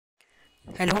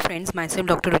Hello friends, myself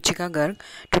Dr. Ruchika Garg.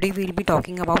 Today we will be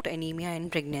talking about anemia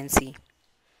and pregnancy.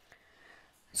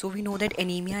 So we know that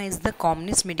anemia is the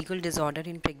commonest medical disorder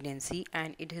in pregnancy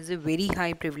and it has a very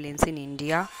high prevalence in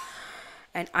India.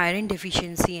 And iron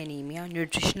deficiency anemia,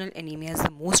 nutritional anemia is the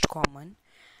most common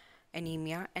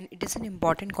anemia, and it is an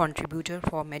important contributor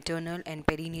for maternal and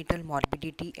perinatal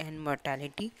morbidity and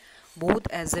mortality, both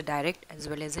as a direct as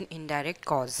well as an indirect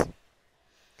cause.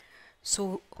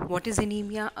 So, what is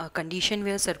anemia? A condition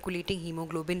where circulating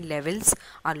hemoglobin levels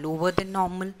are lower than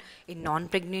normal. In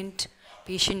non-pregnant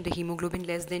patient, the hemoglobin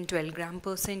less than 12 gram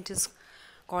percent is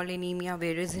called anemia,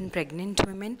 whereas in pregnant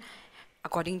women,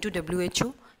 according to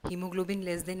WHO, hemoglobin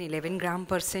less than 11 gram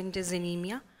percent is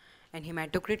anemia, and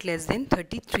hematocrit less than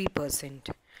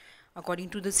 33%. According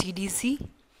to the CDC,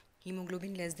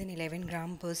 hemoglobin less than 11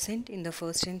 gram percent in the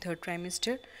first and third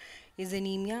trimester is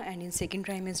anemia, and in second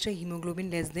trimester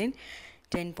hemoglobin less than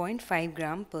 10.5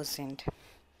 gram percent.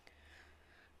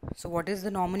 So what is the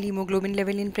normal hemoglobin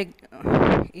level in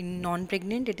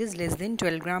non-pregnant? It is less than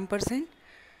 12 gram percent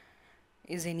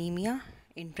is anemia.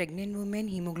 In pregnant women,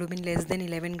 hemoglobin less than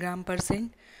 11 gram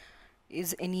percent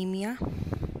is anemia.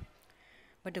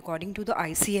 But according to the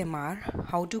ICMR,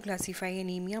 how to classify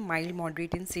anemia? Mild,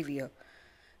 moderate and severe.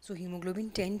 So hemoglobin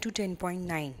 10 to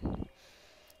 10.9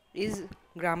 is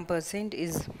gram percent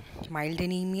is mild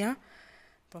anemia,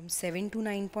 from 7 to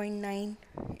 9.9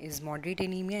 is moderate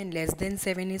anemia, and less than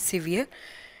 7 is severe,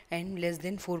 and less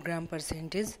than 4 gram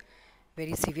percent is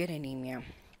very severe anemia.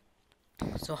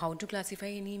 So how to classify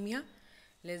anemia?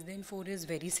 Less than 4 is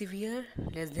very severe,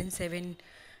 less than 7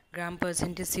 gram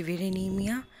percent is severe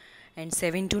anemia, and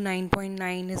 7 to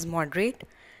 9.9 is moderate,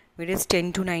 whereas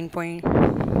 10 to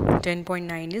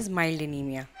 10.9 is mild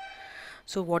anemia.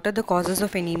 So what are the causes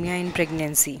of anemia in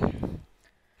pregnancy?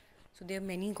 So there are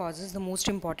many causes. The most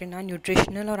important are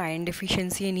nutritional or iron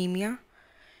deficiency anemia,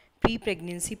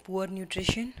 pre-pregnancy poor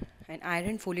nutrition, and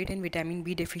iron, folate and vitamin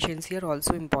B deficiency are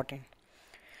also important.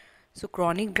 So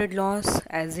chronic blood loss,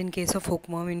 as in case of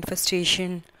hookworm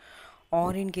infestation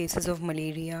or in cases of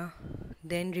malaria,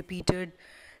 then repeated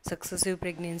successive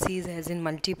pregnancies as in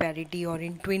multiparity or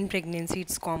in twin pregnancy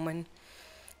it's common,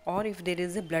 or if there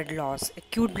is a blood loss,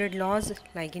 acute blood loss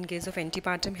like in case of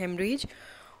antepartum hemorrhage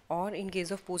or in case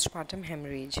of postpartum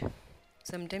hemorrhage.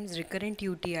 Sometimes recurrent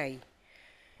UTI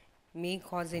may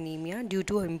cause anemia due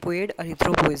to impaired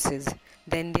erythropoiesis.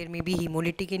 Then there may be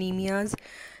hemolytic anemias,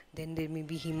 then there may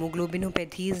be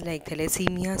hemoglobinopathies like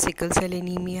thalassemia, sickle cell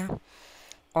anemia,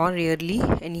 or rarely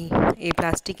any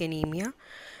aplastic anemia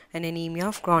and anemia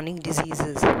of chronic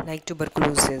diseases like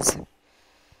tuberculosis.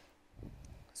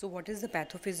 So what is the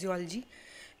pathophysiology?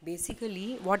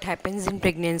 Basically what happens in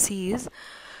pregnancy is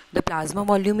the plasma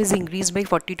volume is increased by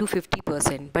 40 to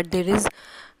 50%, but there is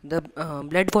the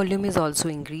blood volume is also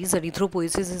increased,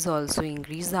 erythropoiesis is also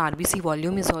increased, the RBC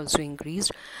volume is also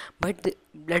increased, but the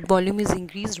blood volume is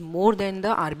increased more than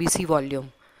the RBC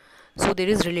volume. So there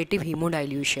is relative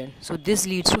hemodilution. So this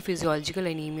leads to physiological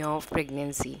anemia of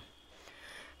pregnancy.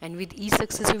 And with each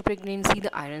successive pregnancy,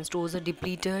 the iron stores are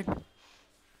depleted.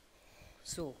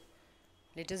 So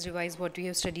let us revise what we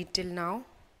have studied till now.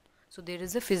 So there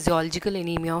is a physiological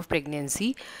anemia of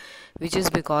pregnancy, which is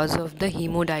because of the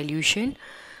hemodilution,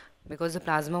 because the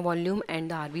plasma volume and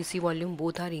the RBC volume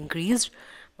both are increased,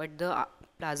 but the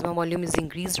plasma volume is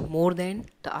increased more than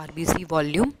the RBC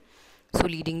volume, so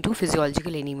leading to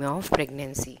physiological anemia of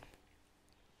pregnancy.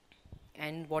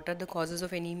 And what are the causes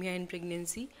of anemia in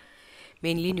pregnancy?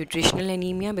 Mainly nutritional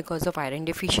anemia because of iron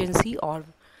deficiency, or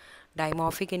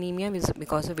dimorphic anemia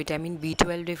because of vitamin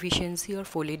B12 deficiency or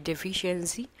folate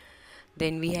deficiency.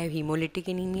 Then we have hemolytic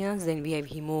anemias, then we have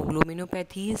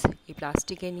hemoglobinopathies,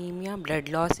 aplastic anemia, blood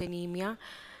loss anemia,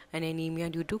 and anemia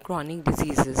due to chronic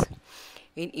diseases.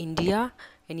 In India,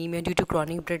 anemia due to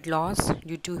chronic blood loss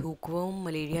due to hookworm,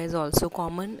 malaria is also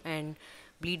common, and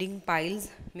bleeding piles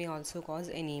may also cause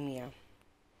anemia.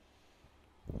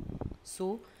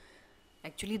 So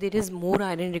actually there is more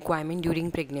iron requirement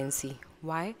during pregnancy.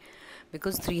 Why?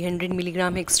 Because 300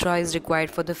 milligram extra is required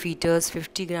for the fetus,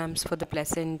 50 grams for the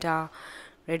placenta,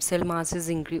 red cell mass is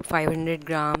 500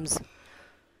 grams,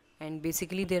 and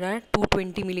basically there are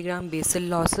 220 milligram basal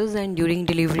losses, and during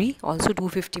delivery also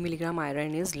 250 milligram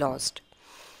iron is lost.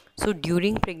 So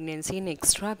during pregnancy an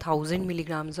extra 1000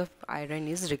 milligrams of iron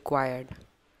is required.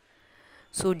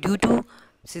 So due to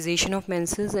cessation of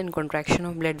menses and contraction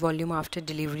of blood volume after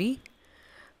delivery,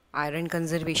 iron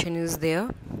conservation is there,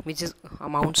 which is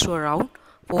amounts to around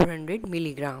 400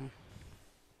 milligram.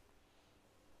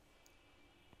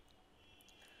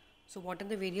 So what are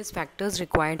the various factors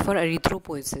required for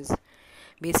erythropoiesis?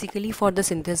 Basically for the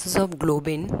synthesis of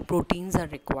globin, proteins are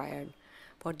required.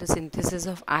 For the synthesis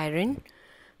of iron,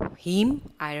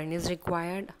 iron is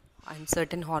required, and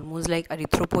certain hormones like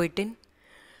erythropoietin.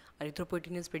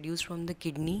 Erythropoietin is produced from the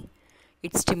kidney.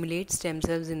 It stimulates stem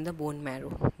cells in the bone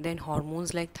marrow. Then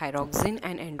hormones like thyroxine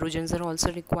and androgens are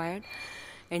also required,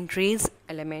 and trace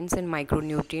elements and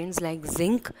micronutrients like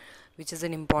zinc, which is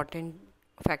an important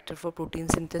factor for protein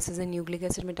synthesis and nucleic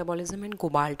acid metabolism, and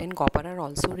cobalt and copper are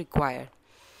also required.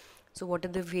 So what are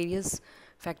the various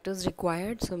factors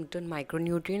required? Certain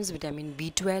micronutrients, vitamin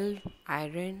B12,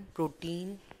 iron,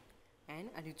 protein, and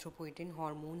erythropoietin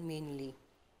hormone mainly.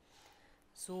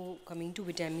 So coming to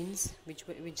vitamins which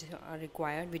are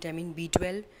required, vitamin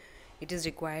B12, it is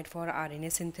required for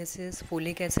RNA synthesis.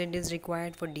 Folic acid is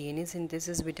required for DNA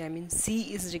synthesis. Vitamin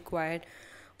C is required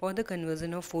for the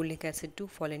conversion of folic acid to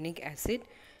folinic acid,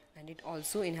 and it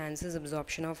also enhances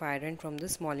absorption of iron from the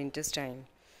small intestine.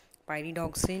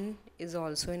 Pyridoxine is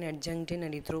also an adjunct in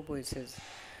erythropoiesis.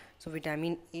 So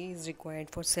vitamin A is required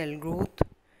for cell growth,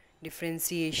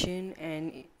 differentiation,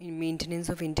 and maintenance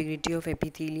of integrity of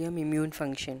epithelium, immune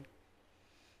function.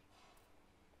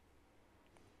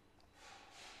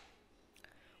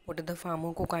 What are the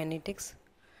pharmacokinetics?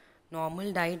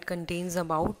 Normal diet contains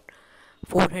about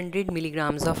 400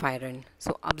 milligrams of iron.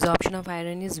 So absorption of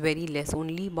iron is very less,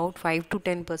 only about 5 to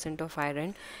 10% of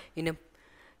iron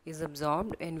is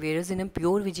absorbed, and whereas in a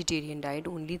pure vegetarian diet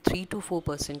only 3 to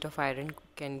 4% of iron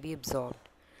can be absorbed.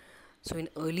 So in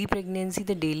early pregnancy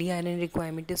the daily iron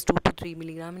requirement is 2 to 3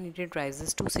 milligram, and it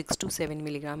rises to 6 to 7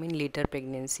 milligram in later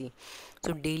pregnancy.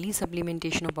 So daily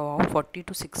supplementation of about 40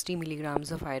 to 60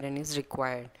 milligrams of iron is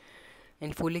required,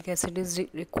 and folic acid is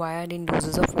required in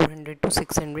doses of 400 to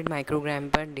 600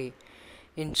 microgram per day.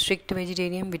 In strict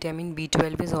vegetarian, vitamin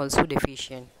B12 is also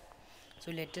deficient. So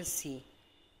let us see.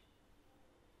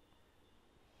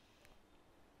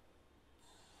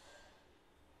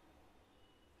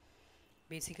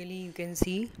 Basically you can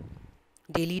see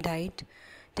daily diet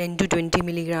 10 to 20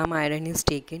 milligram iron is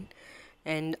taken,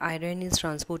 and iron is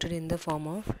transported in the form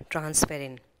of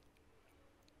transferrin,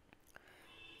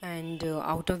 and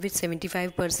out of which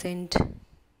 75%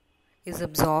 is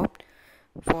absorbed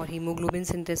for hemoglobin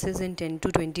synthesis, and 10 to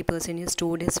 20% is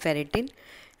stored as ferritin,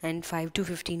 and 5 to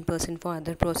 15% for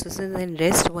other processes, and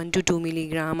rest 1 to 2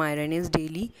 milligram iron is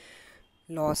daily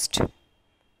lost.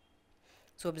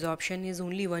 So absorption is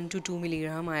only 1 to 2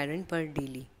 milligram iron per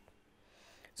daily.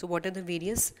 So what are the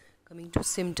various coming to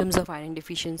symptoms of iron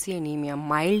deficiency anemia?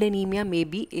 Mild anemia may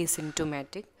be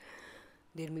asymptomatic.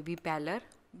 There may be pallor,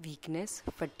 weakness,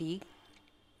 fatigue,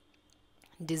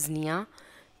 dyspnea,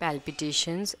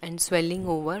 palpitations, and swelling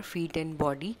over feet and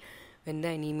body when the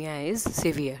anemia is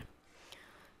severe.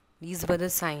 These were the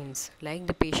signs, like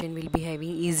the patient will be having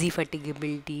easy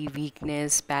fatigability,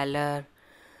 weakness, pallor,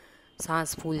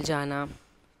 सांस फूल जाना.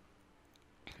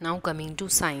 Now coming to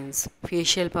signs: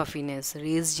 facial puffiness,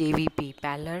 raised JVP,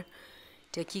 pallor,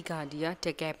 tachycardia,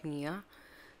 tachypnea,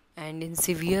 and in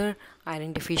severe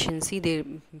iron deficiency the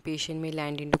patient may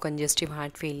land into congestive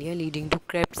heart failure leading to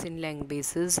clefts in lung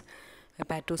bases,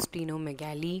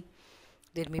 hepatosplenomegaly.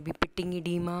 There may be pitting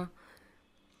edema.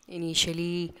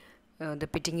 Initially the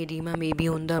pitting edema may be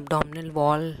on the abdominal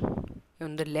wall,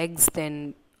 on the legs,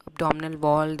 then abdominal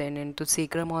wall, then into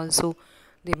sacrum also.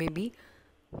 There may be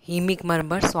hemic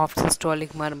murmur, soft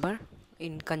systolic murmur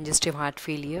in congestive heart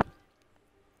failure.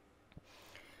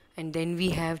 And then we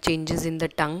have changes in the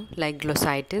tongue like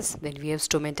glossitis, then we have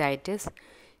stomatitis,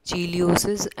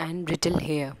 chiliosis, and brittle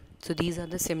hair. So these are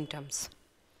the symptoms.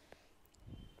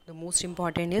 The most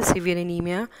important is severe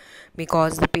anemia may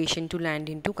cause the patient to land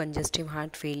into congestive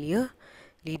heart failure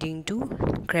leading to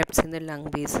clefts in the lung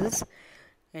bases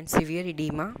and severe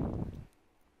edema.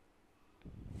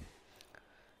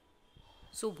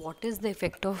 So what is the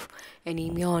effect of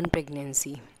anemia on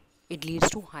pregnancy? It leads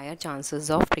to higher chances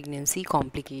of pregnancy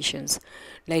complications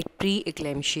like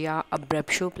preeclampsia,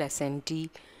 abruptio placentae,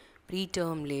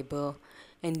 preterm labor,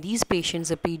 and these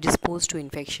patients are predisposed to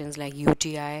infections like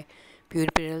UTI,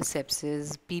 puerperal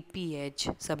sepsis,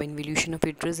 PPH, subinvolution of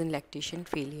uterus, and lactation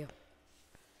failure.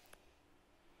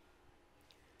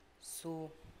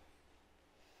 So,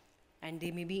 and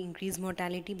there may be increased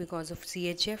mortality because of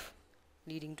CHF,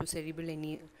 leading to cerebral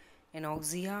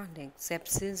anoxia, like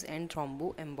sepsis, and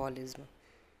thromboembolism.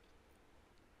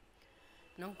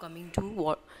 Now coming to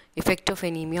what effect of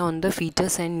anemia on the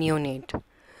fetus and neonate.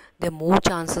 There are more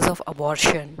chances of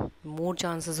abortion, more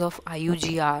chances of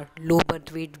IUGR, low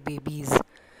birth weight babies,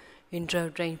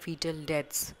 intrauterine fetal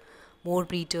deaths, more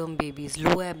preterm babies,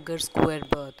 low Apgar square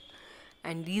birth,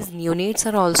 and these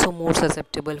neonates are also more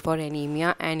susceptible for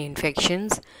anemia and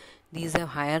infections. These have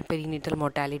higher perinatal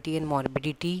mortality and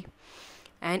morbidity,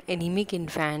 An anemic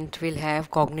infant will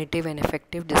have cognitive and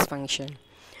affective dysfunction.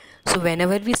 So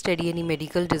whenever we study any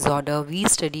medical disorder, we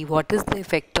study what is the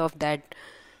effect of that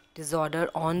disorder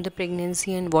on the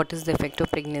pregnancy and what is the effect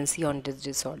of pregnancy on this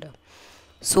disorder.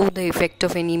 So the effect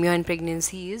of anemia in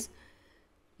pregnancy is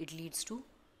it leads to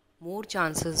more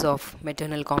chances of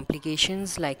maternal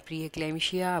complications like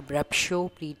preeclampsia,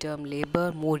 abruptio, preterm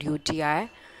labor, more UTI,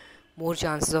 more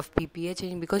chances of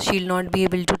PPH, and because she'll not be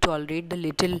able to tolerate the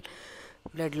little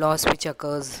blood loss which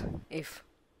occurs if,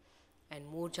 and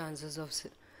more chances of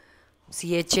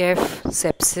CHF,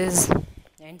 sepsis,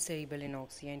 and cerebral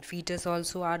anoxia. And fetus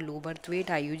also are low birth weight,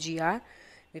 IUGR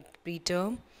with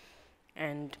preterm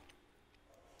and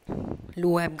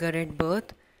low Apgar at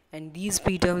birth, and these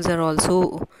preterms are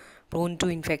also prone to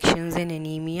infections and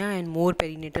anemia and more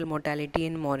perinatal mortality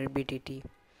and morbidity.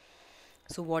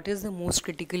 So what is the most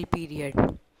critical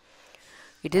period?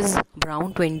 It is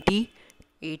around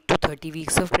 28 to 30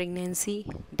 weeks of pregnancy,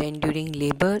 then during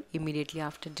labor, immediately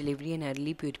after delivery, and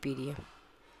early puerperia.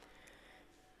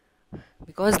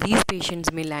 Because these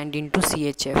patients may land into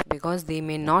CHF because they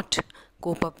may not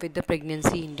cope up with the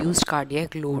pregnancy induced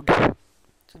cardiac load.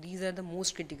 So these are the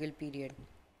most critical period.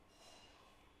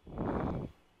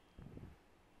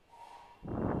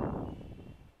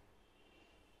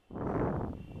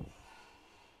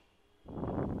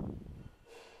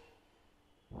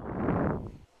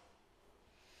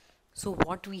 So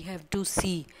what we have to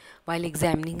see while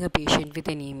examining a patient with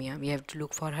anemia, we have to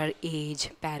look for her age,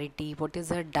 parity, what is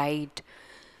her diet,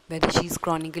 whether she is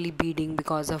chronically bleeding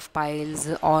because of piles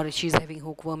or she is having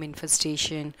hookworm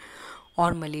infestation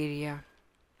or malaria.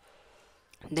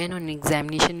 Then on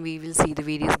examination we will see the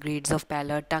various grades of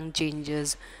pallor, tongue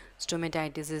changes,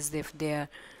 stomatitis is if there.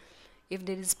 If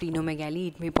there is splenomegaly,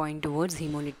 it may point towards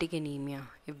hemolytic anemia.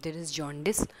 If there is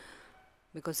jaundice,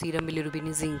 because serum bilirubin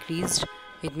is increased,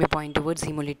 it may point towards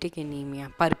hemolytic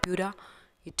anemia. Purpura,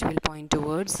 it will point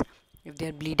towards if they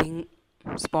are bleeding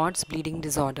spots, bleeding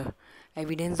disorder.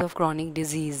 Evidence of chronic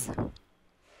disease,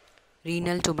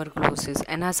 renal tuberculosis,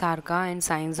 anasarca, and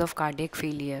signs of cardiac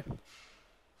failure.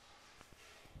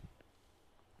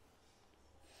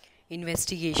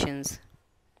 Investigations.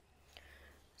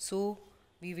 So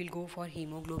we will go for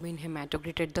hemoglobin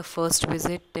hematocrit at the first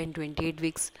visit, then 28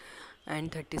 weeks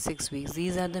and 36 weeks.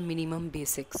 These are the minimum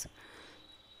basics.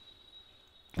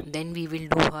 Then we will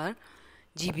do her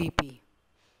GBP,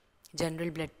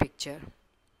 general blood picture,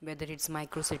 whether it's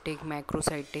microcytic,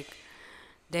 macrocytic.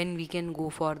 Then we can go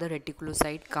for the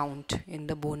reticulocyte count in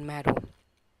the bone marrow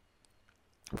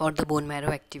for the bone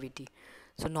marrow activity.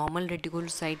 So normal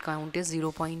reticulocyte count is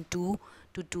 0.2 to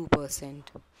 2%.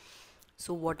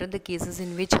 So what are the cases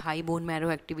in which high bone marrow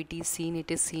activity is seen?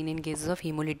 It is seen in cases of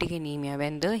hemolytic anemia.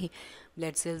 When the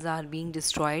blood cells are being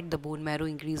destroyed, the bone marrow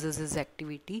increases its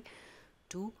activity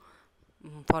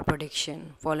for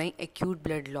protection. Following acute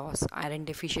blood loss, iron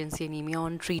deficiency anemia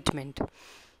on treatment,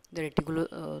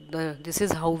 this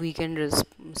is how we can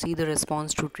see the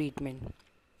response to treatment.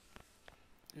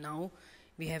 Now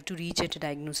we have to reach at a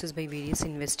diagnosis by various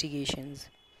investigations.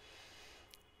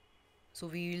 So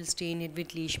we will stain it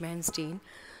with Leishman stain.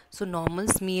 So normal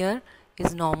smear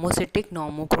is normocytic,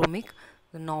 normochromic,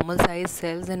 the normal size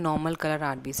cells and normal color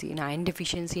RBC. In iron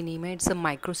deficiency anemia, it's a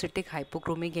microcytic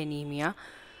hypochromic anemia.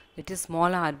 It is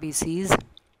small RBCs,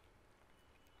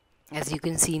 as you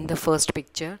can see in the first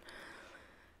picture.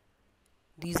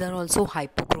 These are also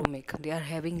hypochromic. They are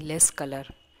having less color.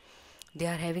 They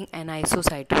are having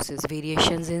anisocytosis,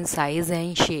 variations in size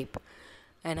and shape.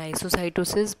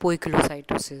 Anisocytosis,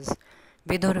 poikilocytosis,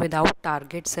 with or without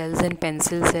target cells and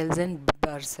pencil cells and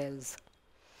Burr cells.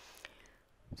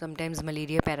 Sometimes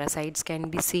malaria parasites can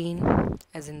be seen,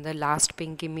 as in the last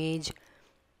pink image.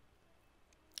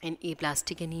 In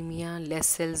aplastic anemia, less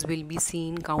cells will be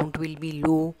seen, count will be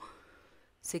low.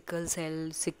 Sickle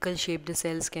shaped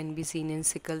cells can be seen in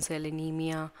sickle cell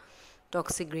anemia.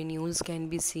 Toxic granules can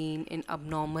be seen in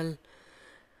abnormal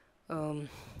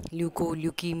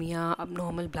leukemia.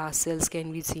 Abnormal blast cells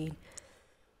can be seen.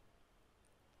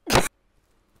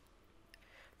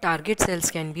 Target cells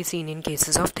can be seen in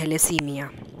cases of thalassemia.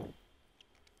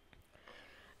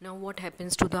 Now what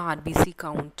happens to the RBC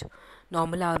count?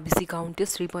 Normal RBC count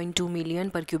is 3.2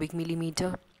 million per cubic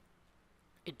millimeter.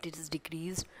 It is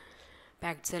decreased.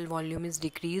 Packed cell volume is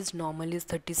decreased. Normal is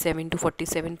 37 to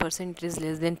 47%. It is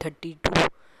less than 32%.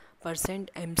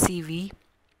 MCV,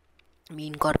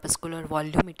 mean corpuscular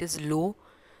volume, it is low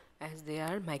as they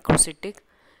are microcytic.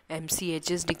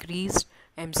 MCH is decreased.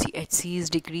 MCHC is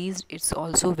decreased. It's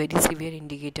also very severe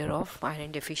indicator of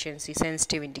iron deficiency,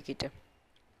 sensitive indicator.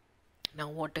 Now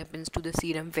what happens to the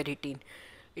serum ferritin?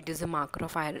 It is a marker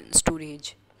of iron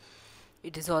storage.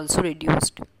 it is also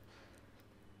reduced.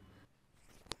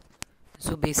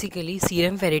 So basically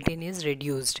serum ferritin is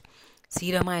reduced,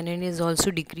 serum iron is also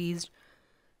decreased,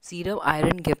 serum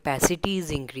iron capacity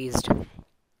is increased.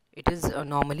 It is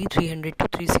normally 300 to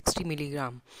 360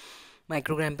 milligram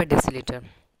microgram per deciliter.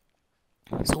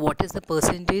 So what is the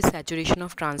percentage saturation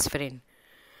of transferrin?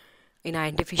 In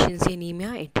iron deficiency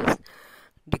anemia, it is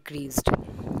decreased.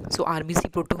 So RBC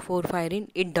protoporphyrin,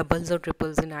 it doubles or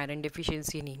triples in iron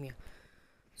deficiency anemia.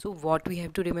 So what we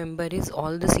have to remember is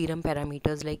all the serum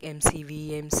parameters like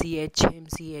MCV, MCH,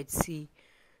 MCHC,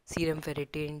 serum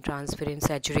ferritin, transferrin,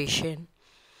 saturation,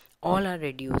 all are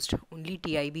reduced. Only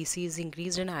TIBC is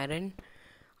increased and iron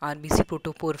RBC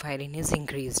protoporphyrin is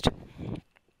increased.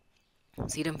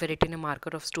 Serum ferritin, a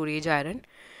marker of storage iron,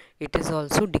 it is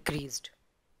also decreased.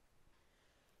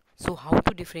 So how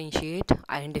to differentiate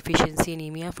iron deficiency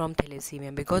anemia from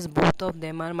thalassemia, because both of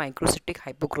them are microcytic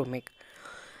hypochromic.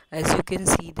 As you can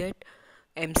see that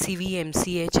MCV,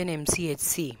 MCH and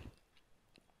MCHC,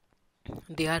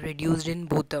 they are reduced in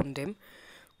both of them,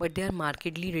 but they are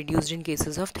markedly reduced in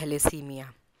cases of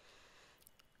thalassemia.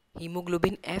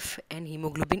 Hemoglobin F and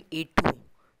hemoglobin A2,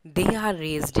 they are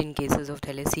raised in cases of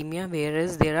thalassemia,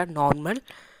 whereas they are normal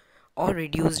or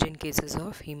reduced in cases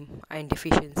of iron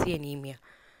deficiency anemia.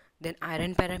 Then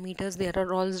iron parameters, they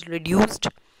are all reduced,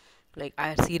 like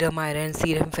serum iron,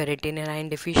 serum ferritin and iron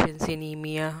deficiency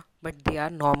anemia, but they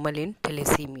are normal in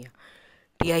thalassemia.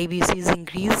 TIBC is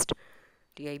increased,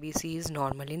 TIBC is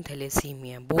normal in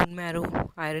thalassemia. Bone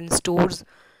marrow, iron stores,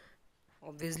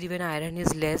 obviously when iron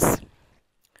is less,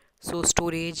 so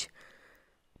storehouses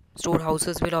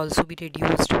will also be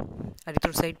reduced.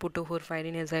 Erythrocyte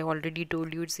protoporphyrin, as I already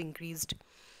told you, it's increased.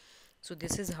 So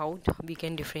this is how we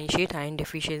can differentiate iron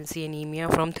deficiency anemia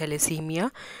from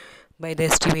thalassemia, by the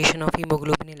estimation of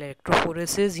hemoglobin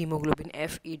electrophoresis. Hemoglobin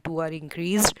F, A2 are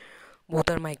increased. Both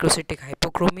are microcytic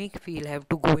hypochromic. We'll have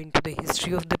to go into the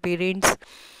history of the parents,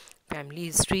 family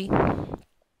history.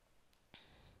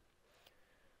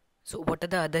 So what are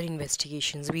the other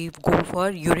investigations? We go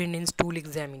for urine and stool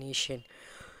examination.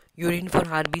 Urine for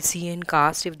RBC and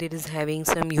cast if there is having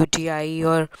some UTI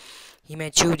or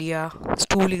hematuria.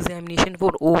 Stool examination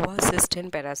for ova, cyst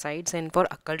and parasites, and for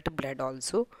occult blood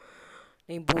also.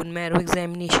 Bone marrow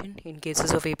examination in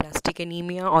cases of aplastic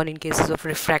anemia or in cases of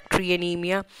refractory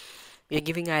anemia. We are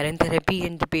giving iron therapy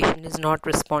and the patient is not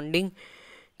responding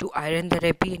to iron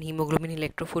therapy and hemoglobin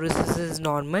electrophoresis is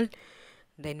normal.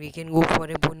 Then we can go for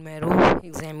a bone marrow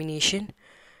examination,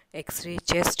 X-ray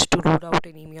chest to rule out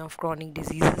anemia of chronic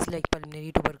diseases like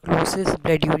pulmonary tuberculosis,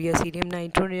 blood urea serum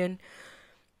nitrogen,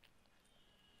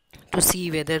 to see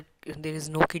whether there is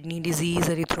no kidney disease,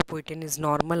 erythropoietin is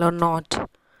normal or not.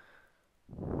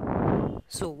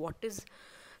 So what is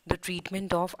the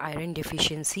treatment of iron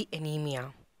deficiency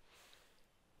anemia?